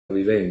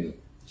vivendo,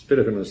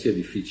 spero che non sia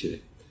difficile.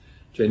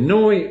 Cioè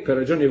noi per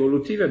ragioni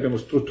evolutive abbiamo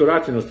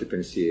strutturato i nostri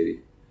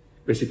pensieri.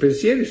 Questi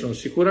pensieri sono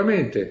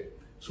sicuramente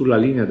sulla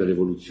linea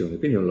dell'evoluzione,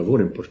 quindi è un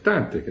lavoro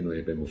importante che noi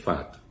abbiamo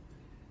fatto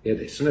e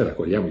adesso ne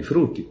raccogliamo i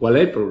frutti. Qual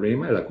è il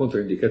problema? È la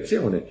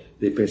controindicazione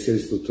dei pensieri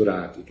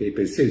strutturati, che i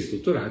pensieri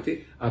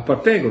strutturati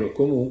appartengono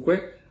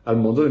comunque al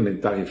mondo del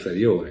mentale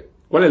inferiore.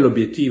 Qual è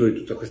l'obiettivo di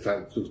tutta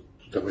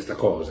questa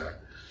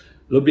cosa?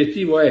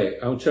 L'obiettivo è,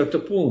 a un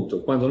certo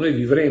punto, quando noi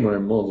vivremo nel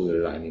mondo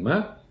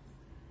dell'anima,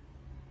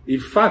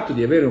 il fatto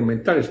di avere un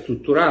mentale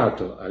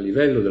strutturato a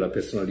livello della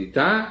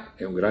personalità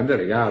è un grande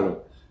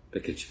regalo,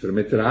 perché ci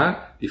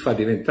permetterà di far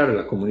diventare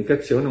la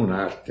comunicazione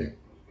un'arte.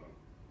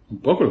 Un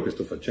po' quello che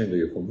sto facendo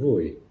io con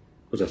voi.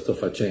 Cosa sto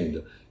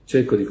facendo?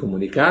 Cerco di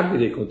comunicarvi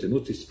dei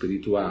contenuti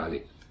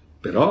spirituali,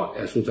 però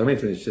è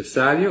assolutamente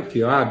necessario che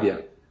io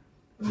abbia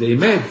dei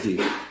mezzi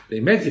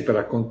per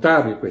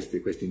raccontarvi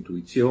queste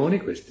intuizioni,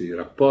 questi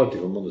rapporti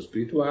con il mondo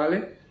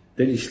spirituale,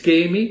 degli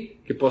schemi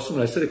che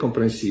possono essere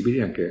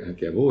comprensibili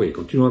anche a voi.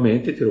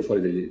 Continuamente tiro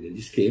fuori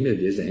degli schemi,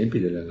 degli esempi,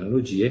 delle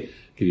analogie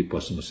che vi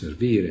possono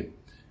servire.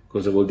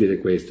 Cosa vuol dire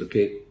questo?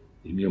 Che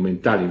il mio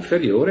mentale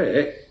inferiore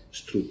è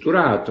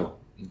strutturato,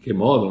 in che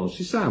modo non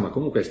si sa, ma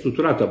comunque è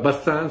strutturato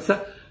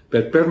abbastanza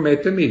per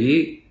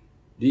permettermi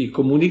di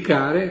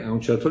comunicare a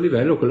un certo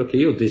livello quello che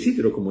io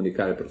desidero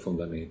comunicare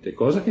profondamente,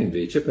 cosa che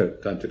invece per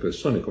tante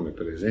persone, come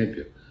per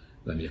esempio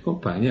la mia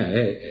compagna,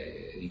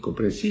 è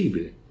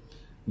incomprensibile.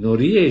 Non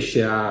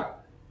riesce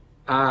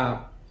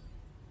a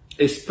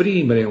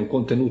esprimere un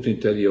contenuto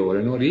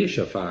interiore, non riesce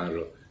a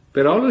farlo,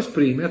 però lo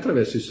esprime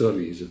attraverso il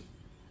sorriso,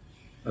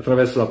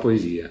 attraverso la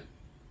poesia,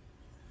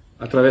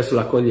 attraverso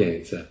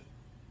l'accoglienza,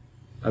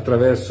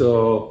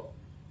 attraverso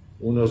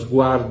uno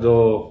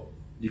sguardo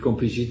di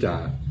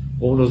complicità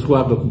o uno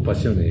sguardo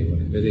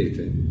compassionevole,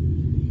 vedete?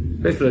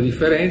 Questa è la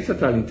differenza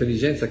tra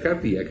l'intelligenza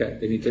cardiaca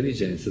e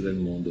l'intelligenza del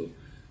mondo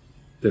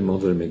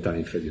del mentale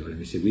inferiore.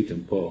 Mi seguite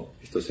un po'?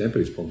 Sto sempre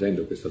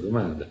rispondendo a questa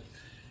domanda.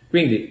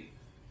 Quindi,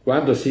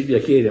 quando Silvia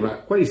chiede, ma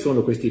quali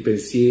sono questi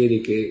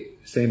pensieri che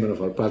sembrano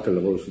far parte del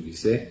lavoro su di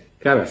sé?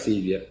 Cara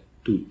Silvia,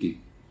 tutti.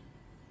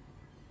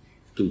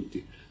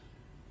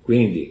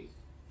 Quindi,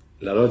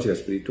 la logica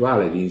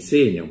spirituale vi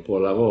insegna un po'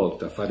 alla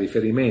volta a fare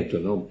riferimento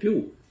non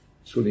più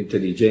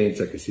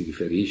sull'intelligenza che si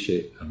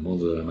riferisce al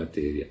mondo della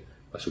materia,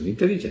 ma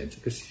sull'intelligenza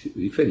che si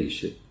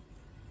riferisce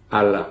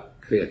alla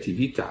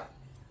creatività,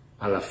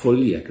 alla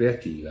follia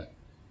creativa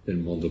del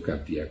mondo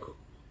cardiaco.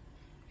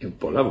 E un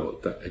po' alla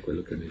volta è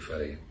quello che noi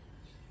faremo,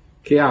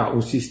 che ha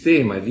un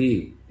sistema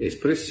di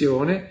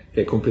espressione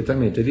che è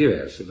completamente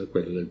diverso da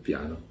quello del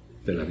piano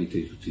della vita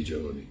di tutti i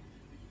giorni.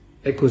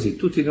 È così,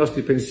 tutti i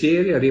nostri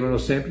pensieri arrivano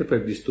sempre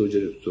per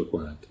distruggere tutto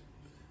quanto.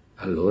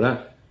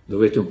 Allora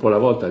dovete un po' alla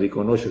volta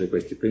riconoscere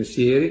questi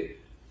pensieri,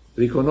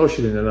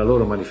 riconoscerli nella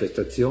loro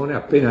manifestazione,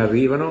 appena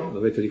arrivano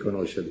dovete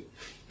riconoscerli,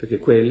 perché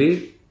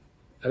quelli,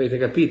 avete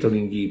capito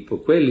l'inghippo,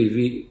 quelli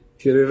vi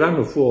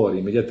tireranno fuori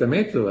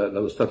immediatamente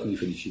dallo stato di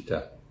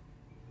felicità,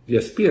 vi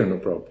aspirano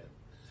proprio.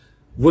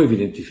 Voi vi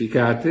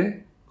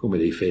identificate come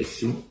dei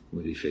fessi,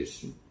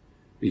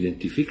 vi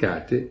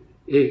identificate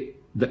e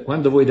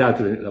quando voi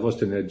date la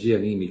vostra energia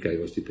animica ai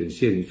vostri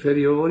pensieri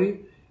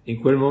inferiori, in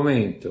quel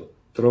momento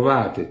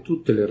trovate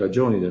tutte le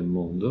ragioni del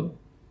mondo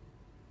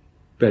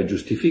per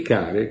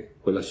giustificare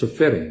quella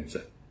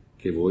sofferenza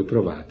che voi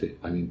provate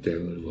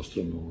all'interno del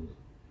vostro mondo.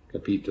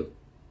 Capito?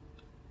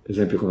 Per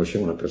esempio conosco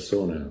una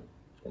persona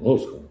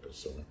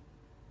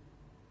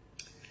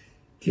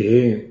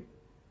che,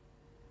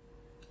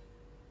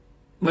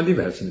 ma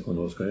diverse ne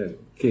conosco,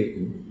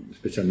 che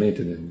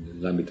specialmente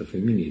nell'ambito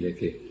femminile,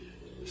 che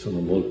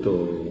sono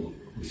molto,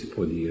 come si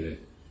può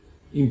dire,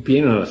 in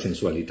pieno nella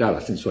sensualità.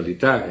 La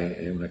sensualità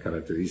è una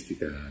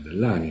caratteristica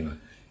dell'anima,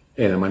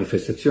 è la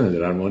manifestazione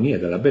dell'armonia e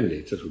della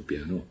bellezza sul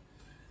piano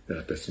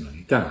della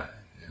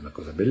personalità, è una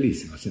cosa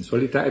bellissima. La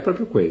sensualità è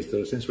proprio questo,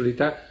 la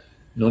sensualità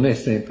non è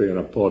sempre il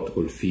rapporto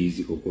col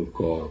fisico, col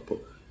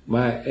corpo,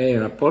 ma è il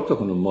rapporto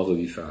con un modo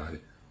di fare.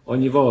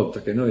 Ogni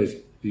volta che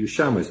noi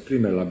riusciamo a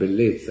esprimere la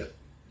bellezza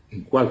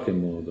in qualche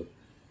modo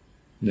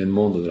nel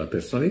mondo della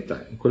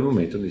personalità, in quel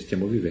momento noi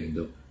stiamo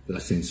vivendo la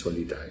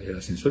sensualità, e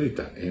la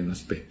sensualità è un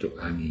aspetto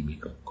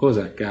animico.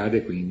 Cosa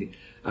accade quindi?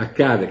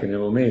 Accade che nel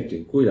momento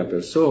in cui la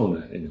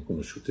persona, e ne ho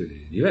conosciute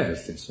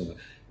diverse, insomma,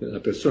 la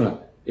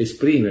persona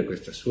esprime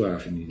questa sua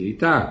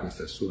femminilità,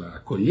 questa sua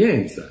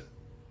accoglienza,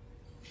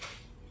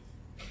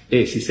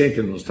 e si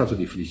sente in uno stato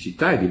di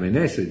felicità e di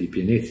benessere, di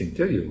pienezza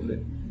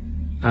interiore,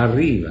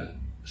 arriva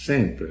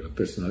sempre la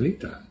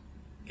personalità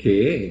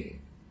che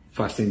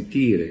fa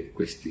sentire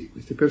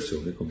queste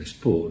persone come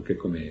sporche,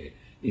 come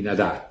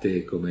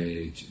inadatte,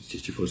 come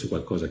ci fosse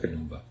qualcosa che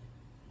non va.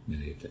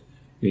 Vedete?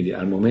 Quindi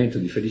al momento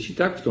di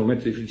felicità, questo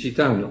momento di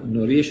felicità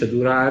non riesce a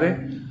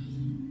durare,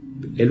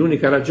 e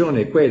l'unica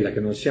ragione è quella che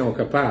non siamo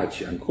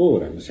capaci,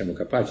 ancora non siamo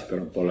capaci,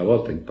 però un po' alla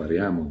volta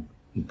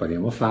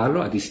impariamo a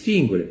farlo, a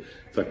distinguere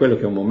tra quello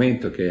che è un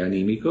momento che è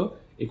animico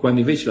e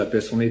quando invece la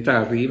personalità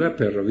arriva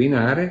per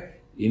rovinare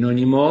in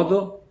ogni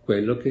modo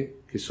quello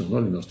che che sono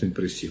le nostre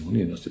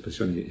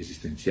impressioni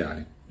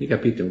esistenziali. Mi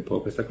capite un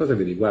po'? Questa cosa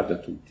vi riguarda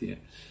tutti.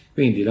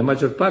 Quindi la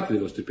maggior parte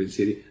dei vostri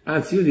pensieri,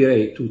 anzi io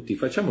direi tutti,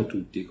 facciamo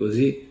tutti,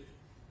 così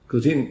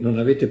non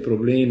avete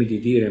problemi di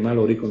dire ma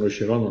lo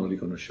riconoscerò o non lo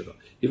riconoscerò.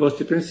 I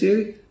vostri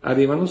pensieri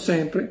arrivano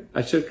sempre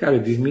a cercare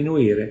di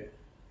sminuire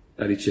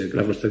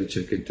la vostra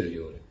ricerca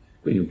interiore.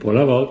 Quindi un po'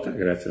 alla volta,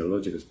 grazie alla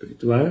logica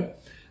spirituale,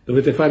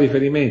 dovete fare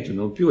riferimento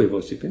non più ai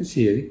vostri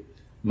pensieri,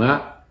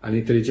 ma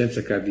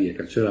all'intelligenza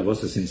cardiaca, cioè alla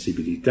vostra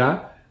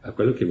sensibilità a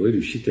quello che voi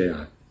riuscite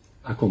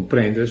a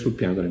comprendere sul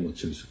piano delle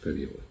emozioni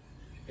superiori.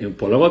 E un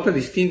po' alla volta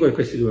distinguere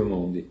questi due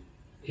mondi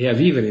e a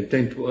vivere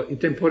in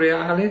tempo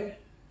reale,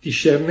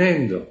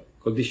 discernendo,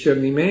 col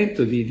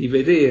discernimento di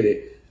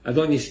vedere ad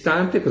ogni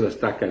istante cosa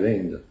sta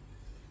accadendo.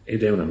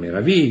 Ed è una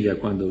meraviglia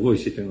quando voi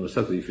siete in uno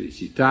stato di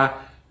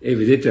felicità e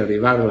vedete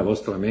arrivare la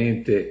vostra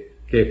mente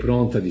che è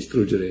pronta a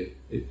distruggere.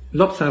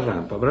 Lobsang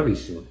Rampa,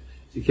 bravissimo.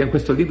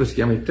 Questo libro si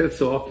chiama Il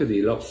terzo occhio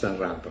di Lobsang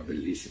Rampa,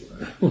 bellissimo.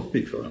 Un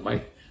libro oramai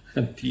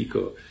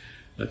antico,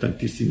 da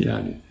tantissimi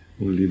anni.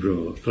 Un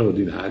libro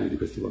straordinario di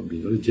questo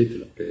bambino.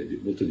 Leggetelo, che è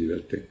molto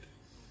divertente.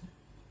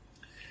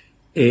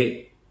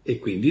 E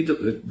quindi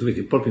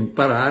dovete proprio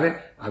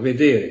imparare a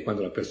vedere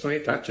quando la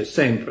personalità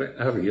sempre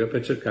arriva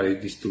per cercare di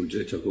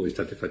distruggere ciò che voi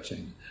state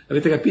facendo.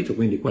 Avete capito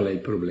quindi qual è il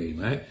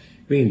problema?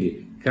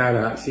 Quindi,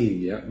 cara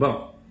Silvia,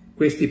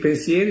 questi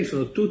pensieri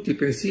sono tutti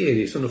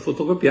pensieri, sono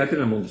fotocopiati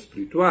nel mondo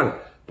spirituale.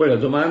 Poi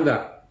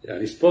la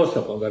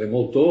risposta può andare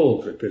molto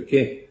oltre,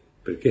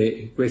 perché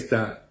in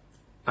questa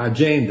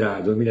agenda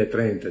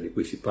 2030 di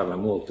cui si parla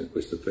molto in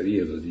questo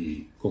periodo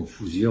di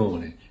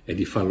confusione e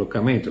di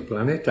farlocamento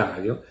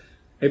planetario,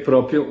 è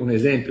proprio un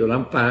esempio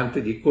lampante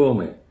di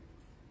come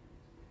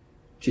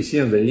ci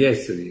siano degli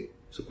esseri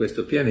su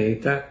questo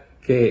pianeta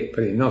che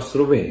per il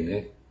nostro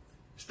bene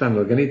stanno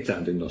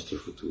organizzando il nostro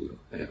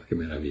futuro. Che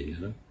meraviglia,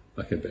 no?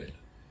 Ma che bello.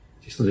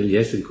 Ci sono degli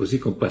esseri così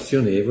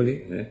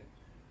compassionevoli,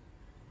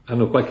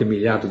 hanno qualche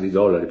miliardo di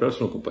dollari, però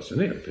sono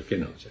compassionevoli, perché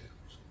no?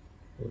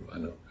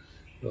 Hanno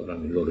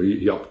il loro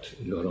yacht,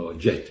 il loro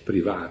jet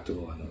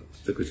privato, hanno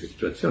tutte queste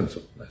situazioni,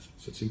 sono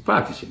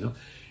simpatici, no?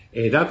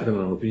 E dato che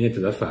non hanno più niente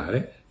da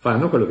fare,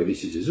 fanno quello che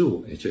dice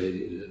Gesù, e cioè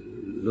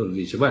loro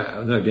dice,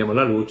 noi abbiamo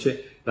la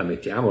luce, la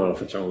mettiamo, la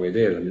facciamo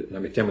vedere, la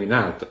mettiamo in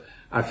alto,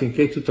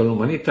 affinché tutta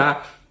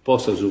l'umanità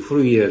possa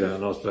usufruire della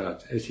nostra,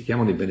 si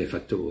chiamano i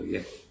benefattori,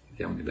 i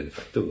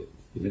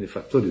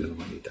benefattori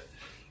dell'umanità.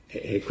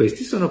 E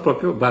questi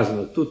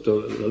basano tutta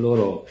la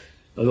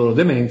loro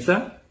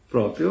demenza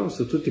proprio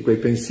su tutti quei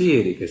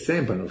pensieri che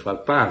sembrano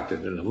far parte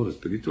del lavoro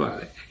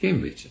spirituale e che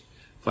invece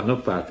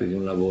fanno parte di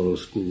un lavoro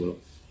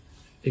oscuro.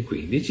 E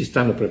quindi ci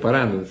stanno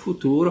preparando un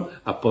futuro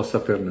apposta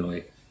per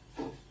noi.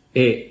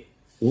 E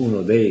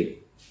uno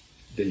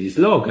degli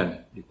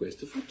slogan di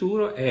questo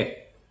futuro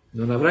è: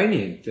 non avrai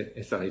niente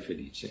e sarai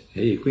felice.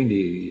 E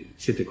quindi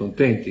siete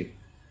contenti?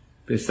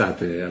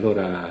 Pensate,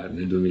 allora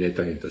nel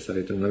 2030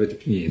 non avete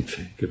più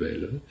niente, che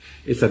bello, no?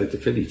 E sarete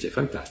felici, è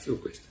fantastico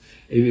questo.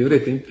 E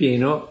vivrete in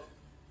pieno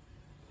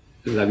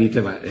la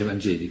vita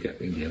evangelica,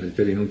 quindi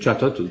avrete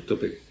rinunciato a tutto,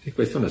 e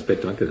questo è un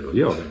aspetto anche dello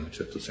yoga in un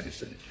certo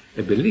senso.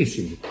 È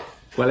bellissimo.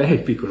 Qual è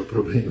il piccolo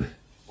problema?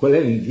 Qual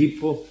è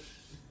l'inghippo?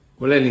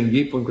 Qual è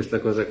l'inghippo in questa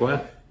cosa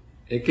qua?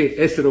 È che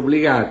essere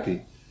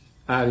obbligati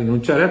a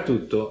rinunciare a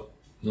tutto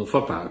non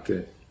fa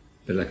parte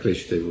della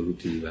crescita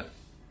evolutiva.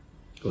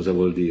 Cosa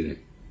vuol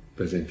dire?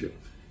 Per esempio,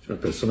 c'è una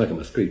persona che mi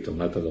ha scritto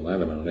un'altra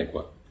domanda, ma non è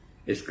qua,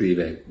 e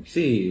scrive: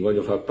 sì,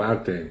 voglio far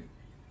parte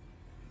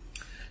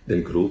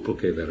del gruppo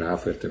che verrà a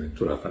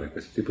Fuerteventura a fare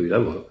questo tipo di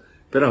lavoro,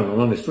 però non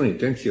ho nessuna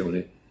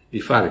intenzione di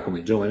fare come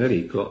il giovane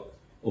ricco,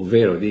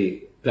 ovvero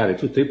di dare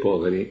tutto ai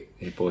poveri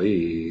e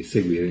poi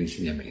seguire gli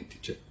insegnamenti,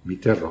 cioè mi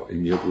terrò il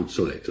mio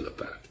gruzzoletto da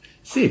parte.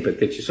 Sì,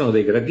 perché ci sono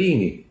dei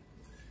gradini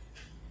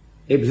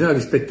e bisogna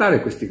rispettare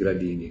questi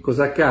gradini.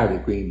 Cosa accade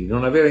quindi?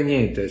 Non avere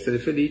niente, essere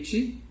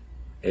felici?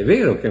 È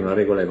vero che è una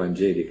regola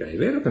evangelica, è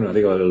vero che è una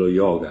regola dello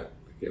yoga,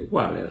 perché è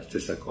uguale, è la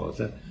stessa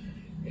cosa,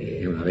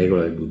 è una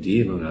regola del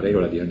buddismo, è una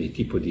regola di ogni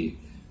tipo di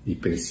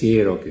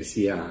pensiero che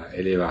sia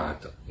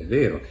elevato, è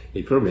vero.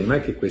 Il problema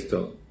è che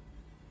questo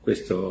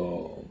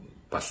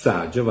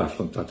passaggio va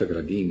affrontato a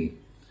gradini.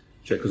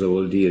 Cioè, cosa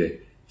vuol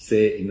dire?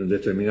 Se in un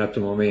determinato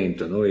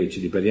momento noi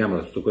ci liberiamo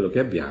da tutto quello che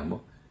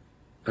abbiamo,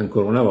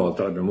 ancora una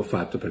volta l'abbiamo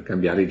fatto per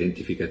cambiare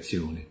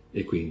identificazione,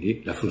 e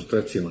quindi la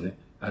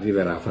frustrazione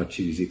arriverà a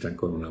farci visita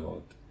ancora una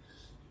volta.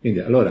 Quindi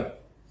allora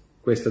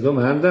questa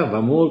domanda va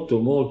molto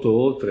molto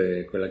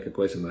oltre quella che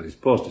può essere una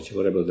risposta, ci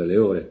vorrebbero delle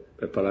ore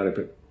per parlare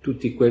per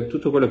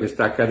tutto quello che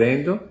sta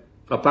accadendo,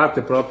 fa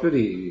parte proprio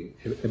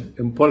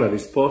è un po' la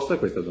risposta a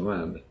questa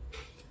domanda.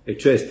 E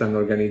cioè stanno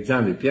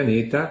organizzando il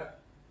pianeta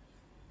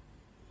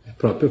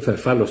proprio per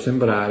farlo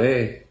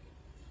sembrare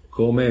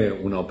come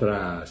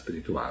un'opera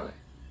spirituale,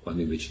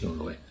 quando invece non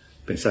lo è.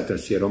 Pensate al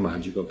siero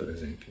magico, per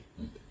esempio.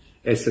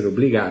 Essere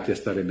obbligati a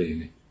stare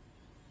bene.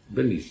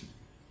 Bellissimo.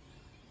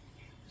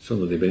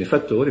 Sono dei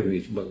benefattori,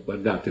 quindi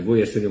guardate,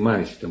 voi esseri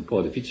umani siete un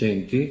po'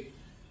 deficienti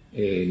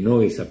e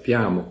noi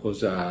sappiamo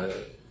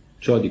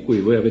ciò di cui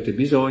voi avete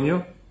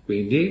bisogno,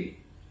 quindi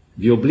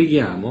vi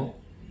obblighiamo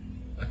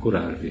a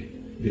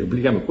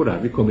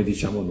curarvi come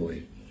diciamo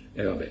noi.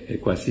 E vabbè, e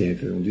qua si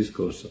entra in un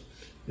discorso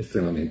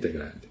estremamente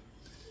grande.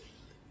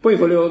 Poi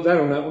volevo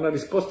dare una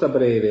risposta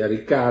breve a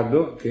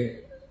Riccardo,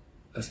 che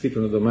ha scritto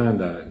una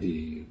domanda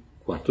di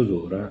quarto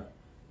d'ora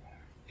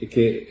e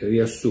che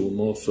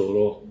riassumo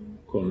solo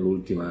con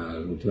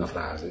l'ultima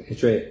frase, e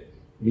cioè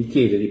mi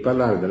chiede di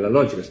parlare della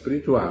logica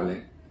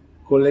spirituale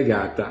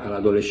collegata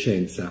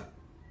all'adolescenza,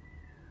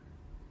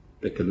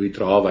 perché lui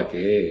trova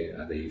che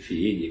ha dei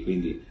figli,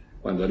 quindi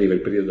quando arriva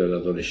il periodo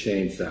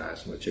dell'adolescenza,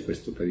 insomma, c'è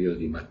questo periodo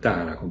di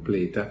mattana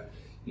completa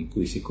in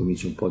cui si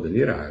comincia un po' a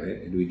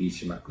delirare, e lui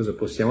dice: ma cosa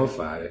possiamo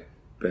fare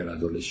per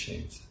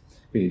l'adolescenza?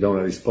 Quindi do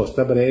una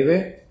risposta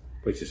breve,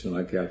 poi ci sono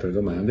anche altre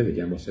domande,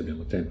 vediamo se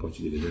abbiamo tempo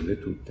oggi di vederle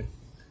tutte.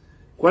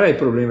 Qual è il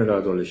problema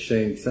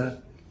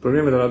dell'adolescenza? Il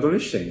problema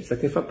dell'adolescenza è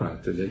che fa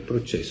parte del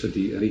processo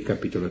di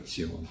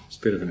ricapitolazione.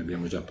 Spero che ne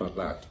abbiamo già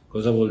parlato.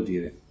 Cosa vuol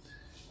dire?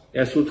 È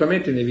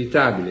assolutamente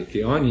inevitabile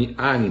che ogni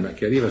anima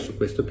che arriva su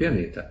questo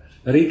pianeta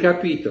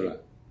ricapitola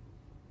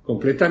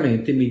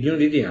completamente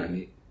milioni di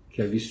anni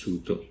che ha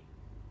vissuto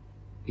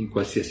in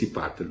qualsiasi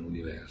parte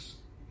dell'universo.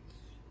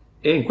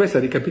 E in questa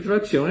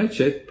ricapitolazione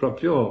c'è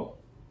proprio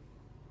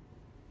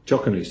ciò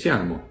che noi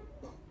siamo.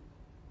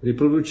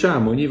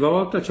 Riproduciamo ogni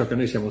volta ciò che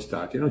noi siamo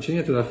stati, non c'è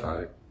niente da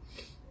fare.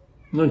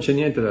 Non c'è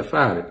niente da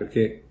fare,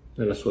 perché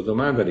nella sua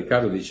domanda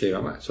Riccardo diceva: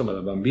 ma insomma,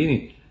 da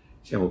bambini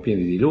siamo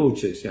pieni di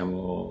luce,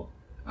 siamo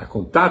a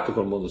contatto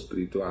col mondo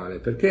spirituale,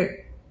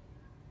 perché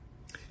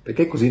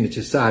è così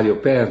necessario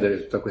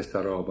perdere tutta questa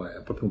roba?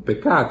 È proprio un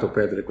peccato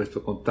perdere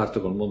questo contatto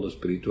col mondo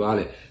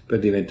spirituale per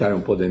diventare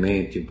un po'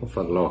 dementi, un po'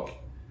 farlocchi.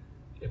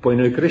 E poi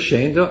noi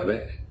crescendo,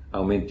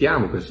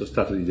 aumentiamo questo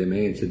stato di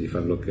demenza e di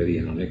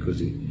farloccheria, non è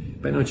così.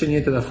 Non c'è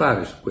niente da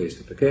fare su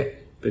questo,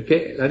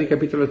 perché la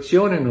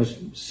ricapitolazione non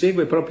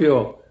segue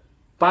proprio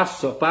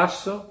passo a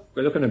passo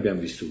quello che noi abbiamo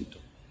vissuto.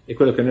 E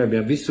quello che noi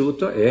abbiamo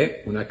vissuto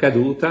è una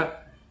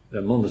caduta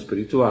dal mondo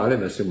spirituale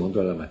verso il mondo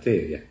della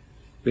materia.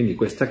 Quindi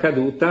questa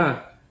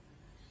caduta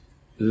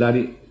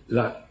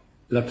la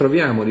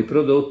troviamo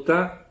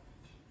riprodotta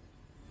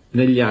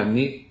negli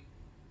anni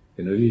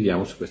che noi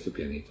viviamo su questo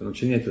pianeta. Non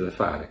c'è niente da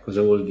fare.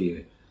 Cosa vuol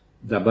dire?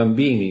 Da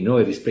bambini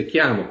noi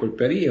rispecchiamo quel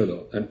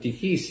periodo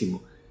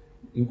antichissimo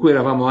in cui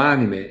eravamo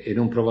anime e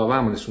non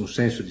provavamo nessun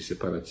senso di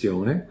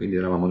separazione, quindi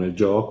eravamo nel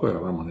gioco,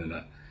 eravamo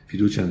nella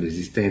fiducia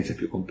nell'esistenza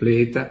più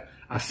completa,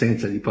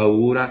 assenza di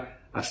paura,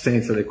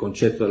 assenza del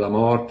concetto della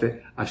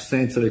morte,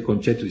 assenza del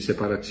concetto di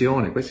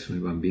separazione. Questi sono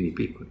i bambini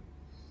piccoli.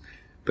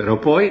 Però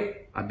poi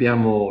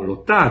abbiamo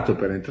lottato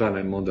per entrare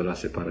nel mondo della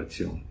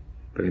separazione,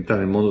 per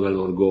entrare nel mondo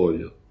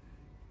dell'orgoglio,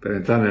 per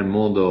entrare nel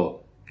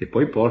mondo che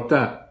poi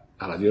porta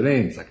alla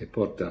violenza,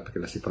 perché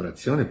la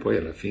separazione poi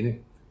alla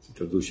fine si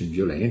traduce in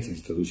violenza,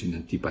 si traduce in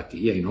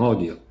antipatia, in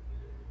odio,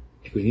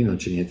 e quindi non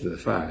c'è niente da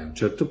fare. A un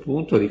certo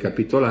punto,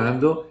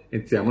 ricapitolando,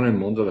 entriamo nel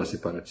mondo della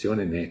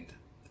separazione netta.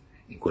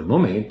 In quel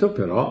momento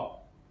però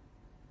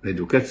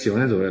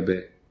l'educazione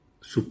dovrebbe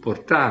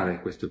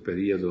supportare questo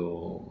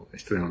periodo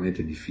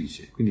estremamente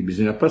difficile, quindi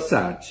bisogna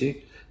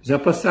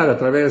passare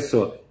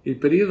attraverso il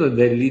periodo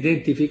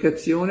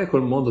dell'identificazione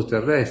col mondo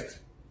terrestre,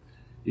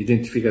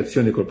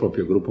 l'identificazione col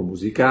proprio gruppo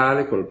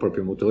musicale, col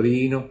proprio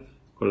motorino,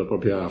 con la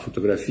propria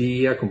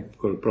fotografia, con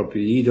i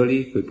propri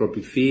idoli, con i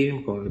propri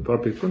film, con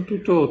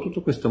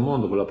tutto questo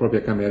mondo, con la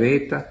propria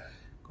cameretta,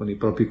 con i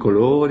propri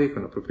colori,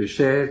 con le proprie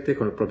scelte,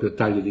 con il proprio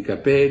taglio di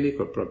capelli,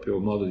 con il proprio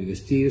modo di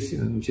vestirsi.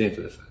 Non c'è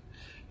niente da fare.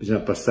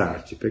 Bisogna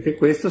passarci, perché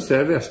questo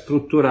serve a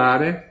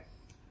strutturare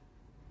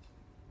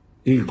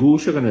il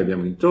guscio che noi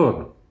abbiamo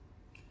intorno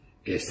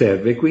e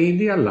serve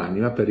quindi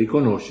all'anima per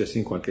riconoscersi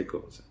in qualche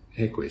cosa,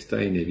 e questo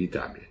è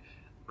inevitabile.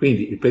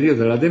 Quindi il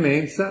periodo della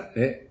demenza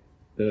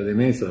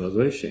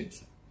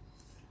dell'adolescenza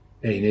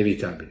è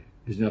inevitabile,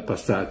 bisogna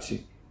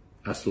passarci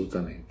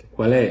assolutamente.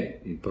 Qual è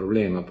il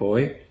problema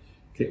poi?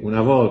 Che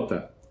una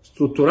volta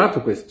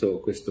strutturato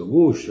questo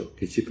guscio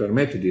che ci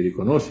permette di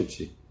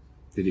riconoscerci,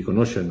 di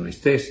riconoscere noi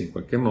stessi in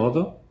qualche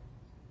modo,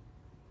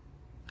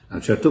 a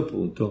un certo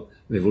punto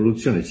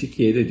l'evoluzione ci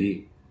chiede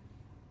di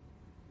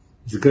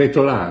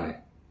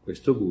sgretolare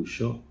questo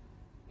guscio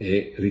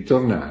e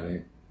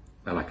ritornare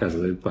alla casa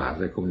del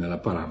padre, come nella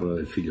parabola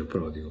del figlio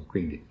prodigo.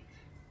 Quindi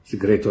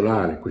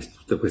sgretolare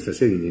tutta questa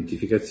serie di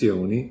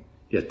identificazioni,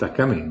 di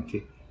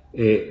attaccamenti,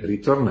 e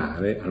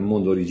ritornare al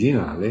mondo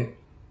originale,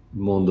 il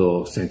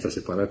mondo senza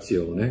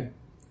separazione,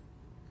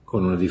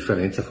 con una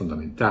differenza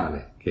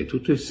fondamentale, che è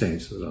tutto il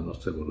senso della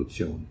nostra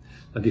evoluzione.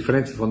 La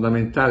differenza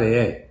fondamentale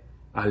è: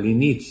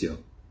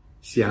 all'inizio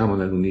siamo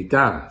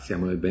nell'unità,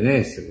 siamo nel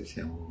benessere,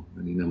 siamo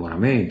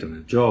nell'innamoramento,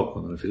 nel gioco,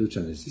 nella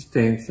fiducia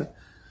nell'esistenza,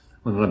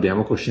 ma non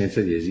abbiamo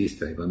coscienza di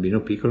esistere. Il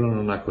bambino piccolo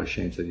non ha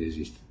coscienza di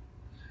esistere.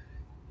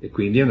 E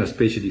quindi è una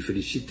specie di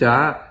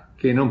felicità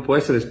che non può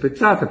essere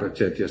spezzata per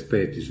certi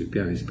aspetti sui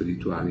piani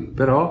spirituali,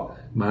 però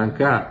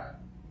manca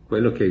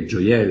quello che è il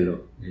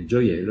gioiello. Il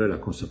gioiello è la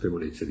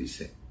consapevolezza di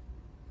sé.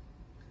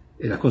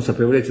 E la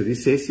consapevolezza di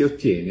sé si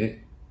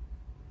ottiene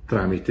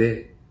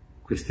tramite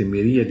queste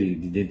miriadi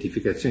di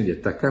identificazioni, di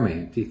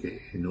attaccamenti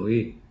che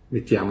noi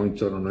mettiamo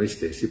intorno a noi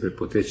stessi per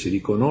poterci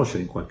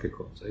riconoscere in qualche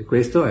cosa. E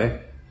questo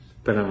è,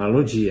 per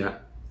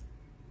analogia,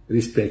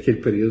 rispecchia il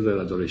periodo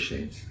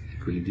dell'adolescenza, e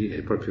quindi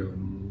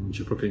non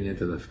c'è proprio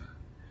niente da fare.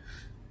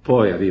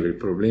 Poi arriva il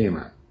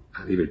problema,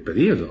 arriva il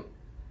periodo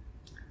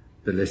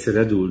dell'essere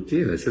adulti,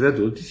 e l'essere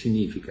adulti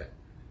significa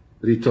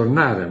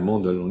ritornare al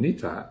mondo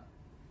dell'unità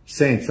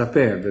senza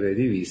perdere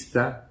di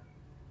vista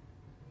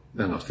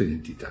la nostra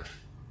identità.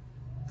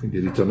 Quindi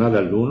ritornare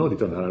all'uno,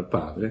 ritornare al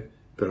Padre,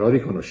 però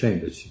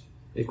riconoscendoci.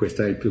 E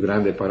questo è il più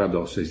grande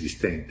paradosso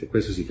esistente.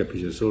 Questo si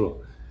capisce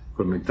solo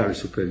col mentale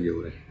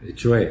superiore, e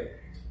cioè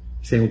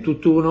sei un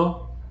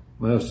tutt'uno,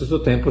 ma allo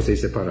stesso tempo sei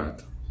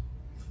separato.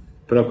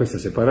 Però questa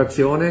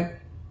separazione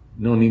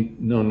non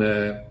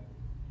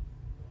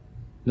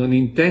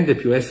intende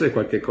più essere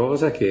qualche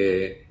cosa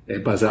che è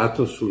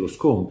basato sullo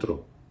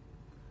scontro,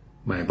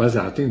 ma è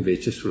basato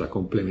invece sulla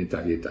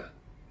complementarietà.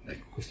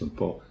 Ecco, questo è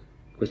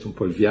un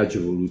po' il viaggio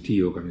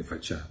evolutivo che noi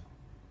facciamo.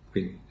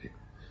 Quindi ecco,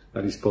 la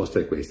risposta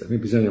è questa. Noi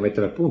bisogna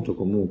mettere a punto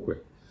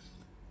comunque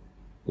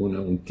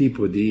un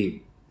tipo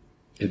di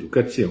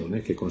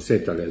educazione che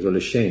consenta agli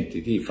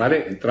adolescenti di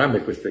fare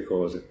entrambe queste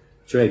cose,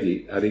 cioè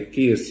di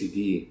arricchirsi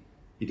di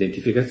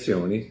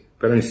identificazioni,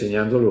 però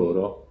insegnando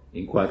loro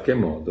in qualche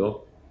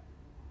modo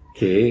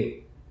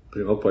che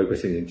prima o poi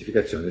queste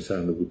identificazioni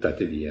saranno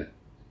buttate via.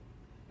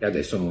 E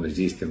adesso non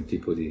esiste un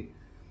tipo di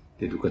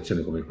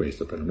educazione come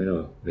questo,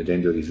 perlomeno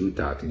vedendo i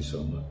risultati,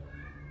 insomma.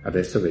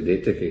 Adesso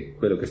vedete che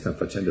quello che stanno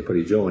facendo per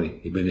i giovani,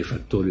 i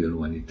benefattori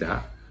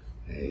dell'umanità,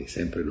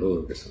 sempre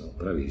loro che sono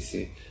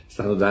bravissimi,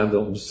 stanno dando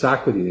un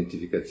sacco di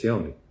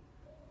identificazioni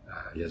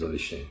agli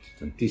adolescenti,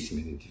 tantissime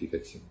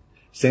identificazioni,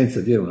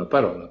 senza dire una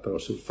parola però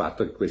sul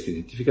fatto che queste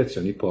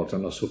identificazioni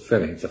portano a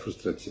sofferenza,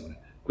 frustrazione.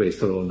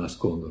 Questo lo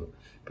nascondono,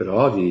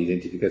 però di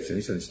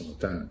identificazioni ce ne sono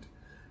tante.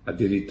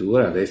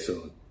 Addirittura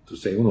adesso tu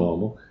sei un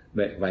uomo,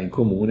 vai in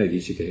comune e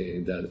dici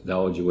che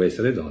da oggi vuoi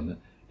essere donna,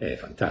 è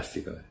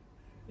fantastico.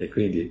 E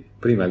quindi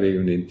prima avevi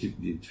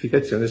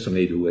un'identificazione, sono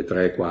i 2,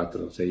 3,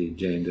 4, 6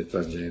 gender,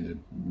 transgender,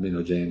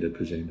 meno gender,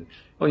 più gender.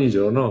 Ogni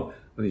giorno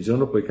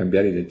puoi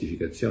cambiare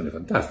identificazione,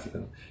 fantastico.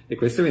 No? E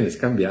questo viene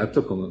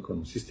scambiato con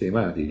un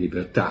sistema di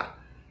libertà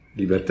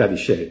di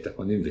scelta,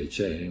 quando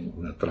invece è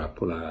una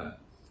trappola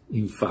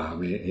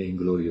infame e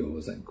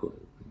ingloriosa.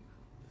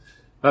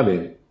 Va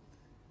bene.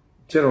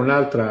 C'era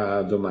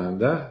un'altra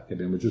domanda, che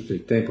abbiamo giusto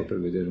il tempo per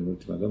vedere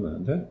un'ultima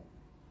domanda,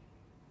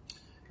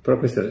 però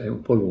questa è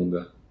un po'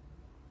 lunga.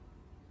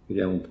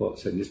 Vediamo un po'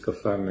 se riesco a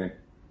farne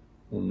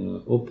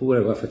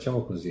oppure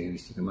facciamo così,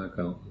 visto che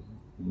manca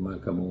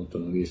molto,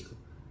 non riesco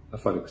a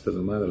fare questa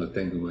domanda, la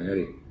tengo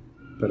magari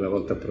per la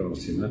volta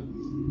prossima.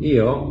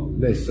 Io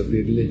adesso vi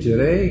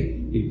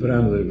rileggerei il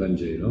brano del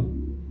Vangelo,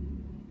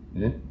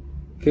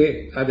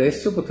 che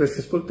adesso potreste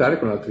ascoltare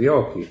con altri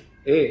occhi,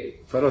 e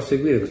farò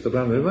seguire questo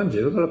brano del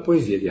Vangelo dalla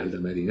poesia di Alda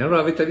Merini.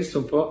 Allora avete visto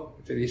un po'?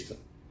 Avete visto?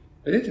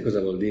 Vedete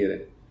cosa vuol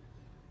dire?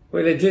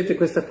 Voi leggete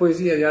questa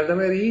poesia di Alda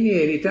Merini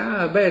e dite,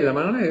 ah, bella,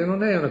 ma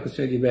non è una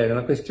questione di bella, è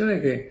una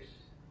questione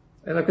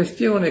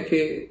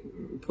che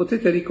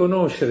potete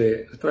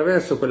riconoscere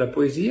attraverso quella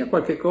poesia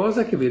qualche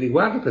cosa che vi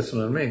riguarda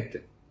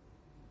personalmente.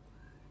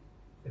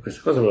 E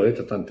questa cosa l'ho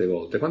detto tante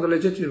volte. Quando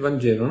leggete il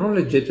Vangelo, non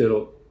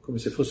leggetelo come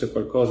se fosse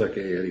qualcosa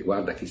che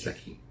riguarda chissà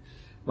chi,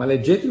 ma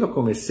leggetelo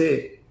come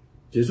se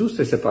Gesù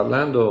stesse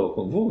parlando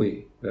con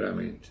voi,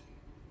 veramente,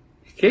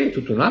 che è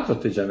tutto un altro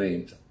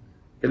atteggiamento.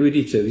 E lui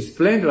dice,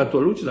 risplende la tua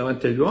luce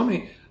davanti agli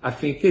uomini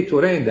affinché tu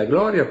renda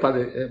gloria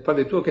al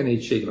Padre tuo che è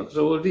nei cieli. Ma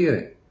cosa vuol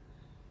dire?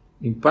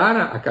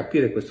 Impara a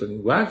capire questo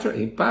linguaggio e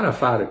impara a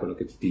fare quello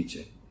che ti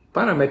dice.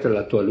 Impara a mettere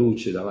la tua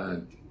luce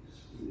davanti.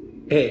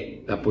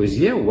 E la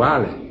poesia è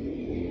uguale.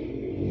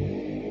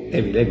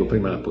 E vi leggo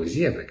prima la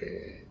poesia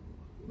perché,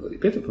 lo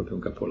ripeto, è proprio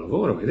un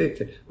capolavoro,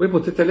 vedete? Voi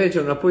potete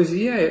leggere una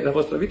poesia e la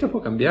vostra vita può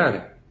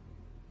cambiare.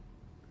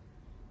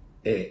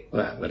 E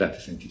guardate,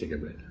 sentite che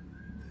bella.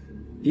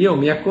 Io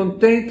mi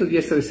accontento di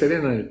essere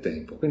sereno nel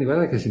tempo, quindi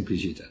guardate che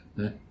semplicità,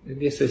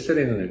 di essere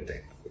sereno nel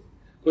tempo.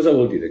 Cosa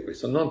vuol dire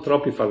questo? Non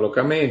troppi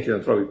farlocamenti,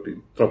 non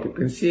troppi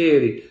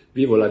pensieri,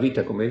 vivo la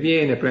vita come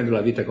viene, prendo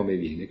la vita come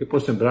viene, che può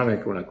sembrare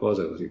anche una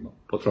cosa così, un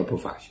po' troppo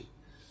facile.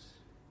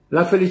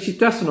 La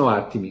felicità sono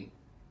attimi,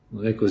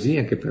 non è così,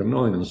 anche per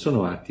noi non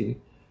sono attimi,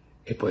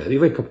 e poi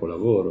arriva il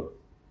capolavoro,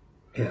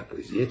 e la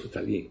poesia è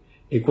tutta lì.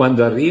 E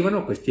quando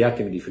arrivano questi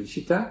attimi di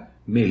felicità,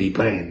 me li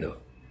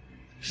prendo,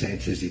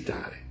 senza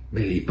esitare.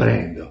 Me li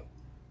prendo,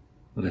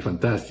 non è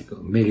fantastico?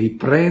 Me li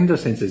prendo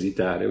senza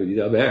esitare. Voi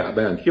dite,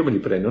 vabbè, anch'io me li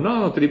prendo. No,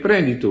 non te li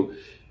prendi tu,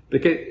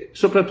 perché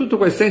soprattutto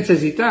quel senza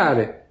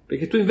esitare,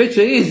 perché tu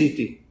invece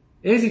esiti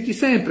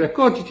sempre,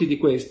 accorgiti di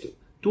questo.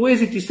 Tu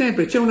esiti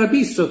sempre, c'è un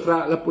abisso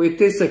tra la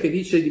poetessa che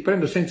dice li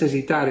prendo senza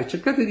esitare.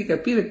 Cercate di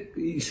capire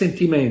il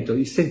sentimento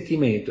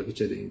che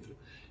c'è dentro.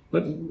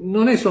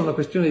 Non è solo una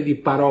questione di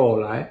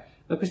parola, è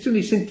una questione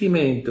di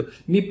sentimento.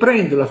 Mi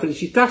prendo la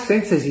felicità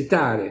senza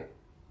esitare.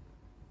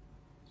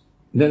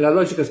 Nella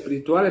logica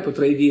spirituale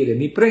potrei dire,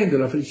 mi prendo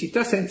la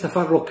felicità senza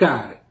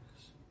farroccare,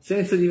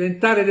 senza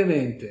diventare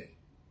demente.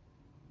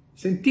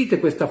 Sentite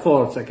questa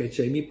forza che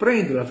c'è, mi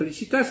prendo la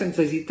felicità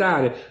senza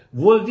esitare.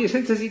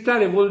 Senza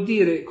esitare vuol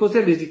dire,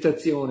 cos'è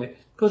l'esitazione?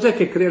 Cos'è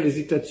che crea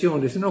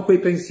l'esitazione? Se no quei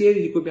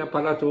pensieri di cui abbiamo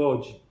parlato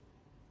oggi.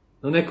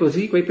 Non è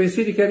così? Quei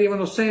pensieri che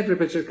arrivano sempre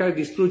per cercare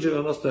di distruggere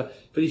la nostra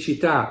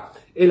felicità,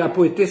 e la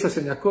poetessa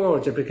se ne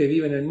accorge perché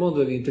vive nel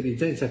mondo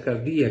dell'intelligenza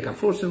cardiaca,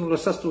 forse non la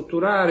sa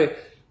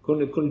strutturare con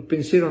il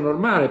pensiero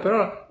normale,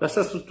 però la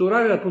sa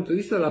strutturare dal punto di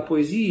vista della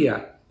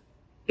poesia,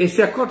 e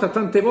si è accorta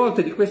tante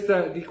volte di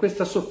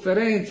questa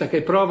sofferenza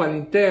che prova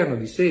all'interno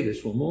di sé, del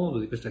suo mondo,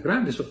 di questa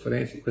grande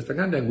sofferenza, di questa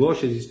grande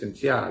angoscia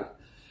esistenziale,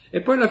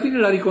 e poi alla fine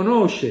la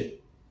riconosce.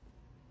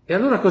 E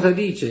allora cosa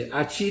dice?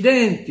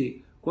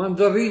 Accidenti,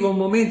 quando arriva un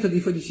momento di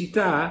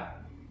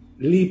felicità,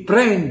 li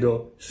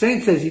prendo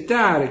senza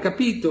esitare,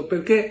 capito?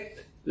 Perché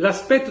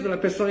l'aspetto della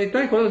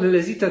personalità è quello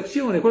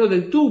dell'esitazione, quello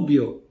del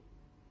dubbio.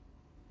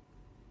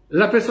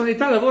 La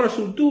personalità lavora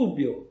sul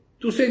dubbio.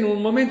 Tu sei in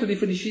un momento di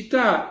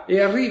felicità e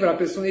arriva la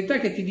personalità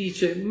che ti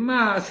dice: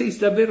 ma sei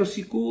davvero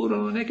sicuro?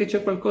 Non è che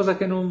c'è qualcosa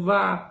che non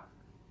va?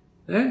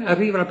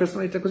 Arriva la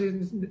personalità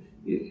così,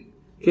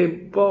 che è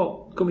un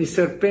po' come il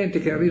serpente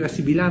che arriva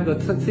sibilando: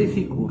 sei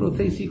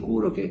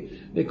sicuro che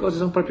le cose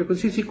sono proprio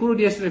così? Sei sicuro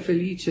di essere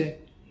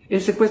felice? E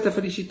se questa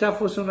felicità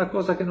fosse una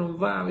cosa che non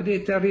va,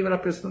 vedete, arriva la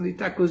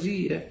personalità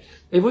così.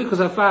 E voi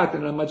cosa fate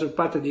nella maggior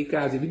parte dei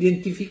casi? Vi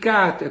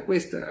identificate a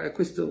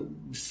questo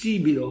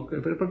sibilo, che è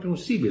proprio un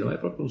sibilo, è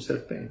proprio un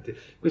serpente.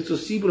 Questo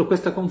sibilo,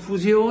 questa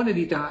confusione,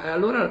 dite,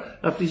 allora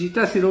la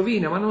felicità si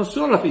rovina, ma non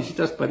solo la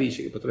felicità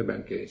sparisce, che potrebbe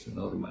anche essere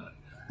normale.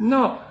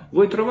 No,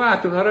 voi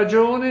trovate una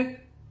ragione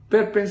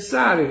per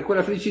pensare che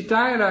quella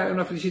felicità era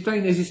una felicità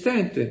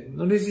inesistente,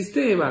 non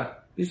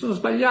esisteva, mi sono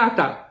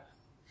sbagliata.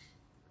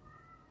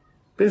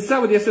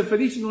 Pensavo di essere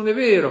felice, non è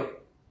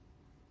vero.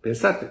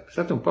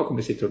 Pensate un po'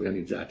 come siete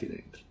organizzati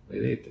dentro,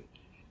 vedete?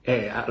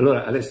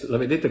 Allora adesso la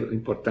vedete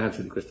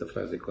l'importanza di questa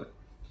frase qua.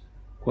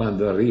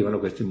 Quando arrivano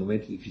questi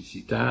momenti di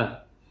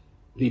felicità,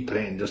 li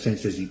prendo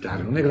senza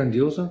esitare. Non è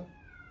grandioso?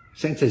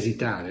 Senza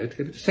esitare, avete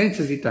capito?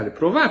 Senza esitare.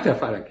 Provate a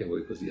fare anche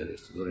voi così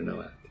adesso, d'ora in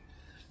avanti.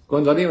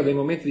 Quando arrivano dei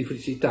momenti di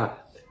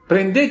felicità,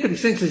 prendeteli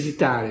senza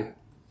esitare.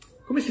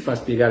 Come si fa a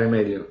spiegare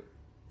meglio?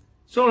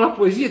 Solo la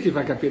poesia ti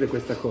fa capire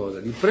questa cosa,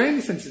 li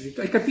prendi senza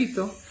esitare, hai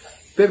capito?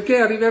 Perché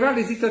arriverà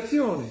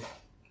l'esitazione,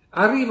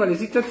 arriva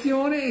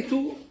l'esitazione e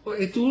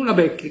tu la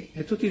becchi,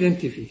 e tu ti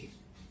identifichi,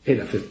 e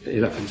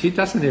la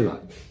felicità se ne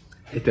va,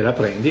 e te la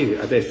prendi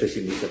a destra e a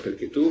sinistra,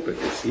 perché tu,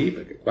 perché sì,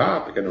 perché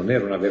qua, perché non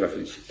era una vera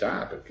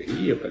felicità, perché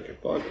io, perché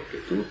poi,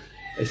 perché tu,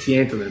 e si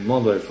entra nel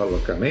mondo del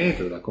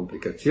farlocamento, della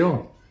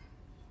complicazione.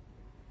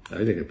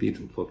 Avete capito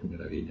un po' che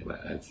meraviglia?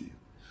 Ma anzi,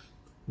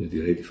 io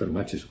direi di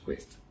fermarci su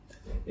questo.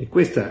 E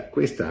questa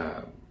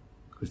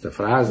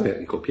frase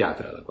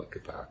ricopiatela da qualche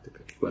parte,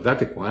 perché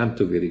guardate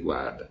quanto vi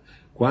riguarda,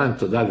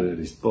 quanto dà delle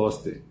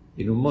risposte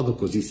in un modo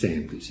così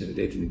semplice.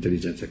 Vedete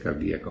l'intelligenza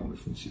cardiaca come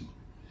funziona.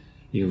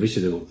 Io invece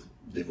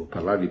devo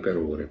parlarvi per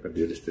ore per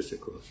dire le stesse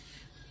cose.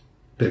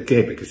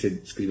 Perché? Perché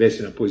se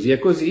scrivessi una poesia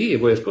così e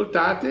voi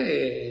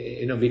ascoltate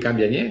e non vi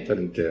cambia niente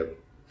all'interno.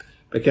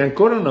 Perché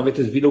ancora non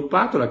avete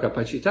sviluppato la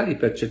capacità di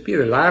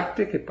percepire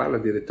l'arte che parla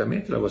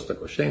direttamente alla vostra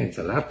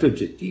coscienza, l'arte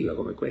oggettiva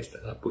come questa,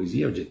 la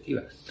poesia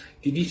oggettiva.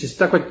 Ti dice,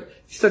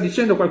 ti sta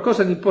dicendo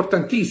qualcosa di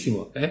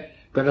importantissimo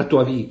per la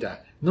tua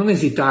vita. Non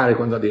esitare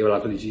quando arriva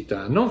la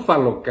felicità, non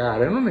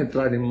farloccare, non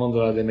entrare nel mondo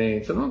della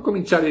demenza, non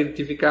cominciare a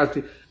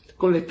identificarti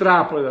con le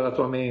trappole della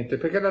tua mente,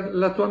 perché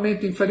la tua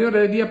mente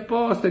inferiore è lì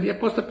apposta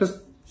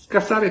per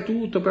scassare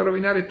tutto, per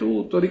rovinare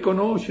tutto.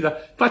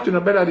 Riconoscila, fatti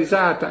una bella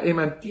risata e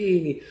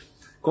mantieni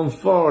con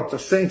forza,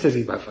 senza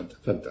esitare.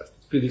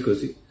 Fantastico, più di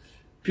così.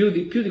 Più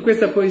di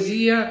questa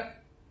poesia,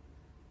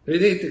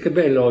 vedete che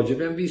bello oggi,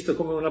 abbiamo visto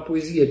come una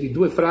poesia di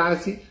 2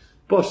 frasi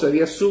possa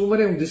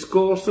riassumere un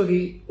discorso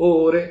di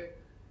ore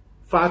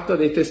fatto a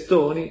dei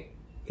testoni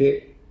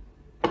che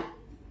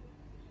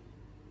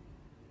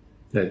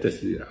nel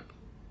testo di Rapa.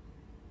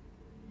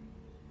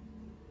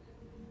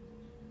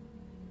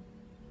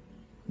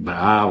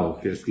 Bravo,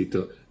 che ha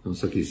scritto, non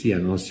so chi sia,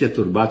 non sia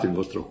turbato il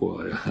vostro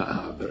cuore.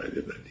 Ah,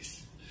 bellissimo.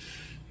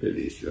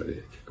 Bellissimo,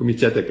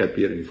 cominciate a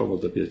capire, mi fa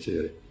molto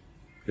piacere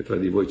che tra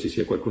di voi ci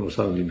sia qualcuno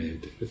sano di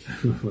mente.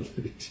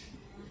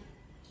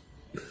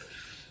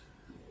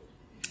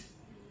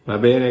 Va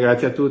bene,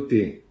 grazie a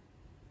tutti.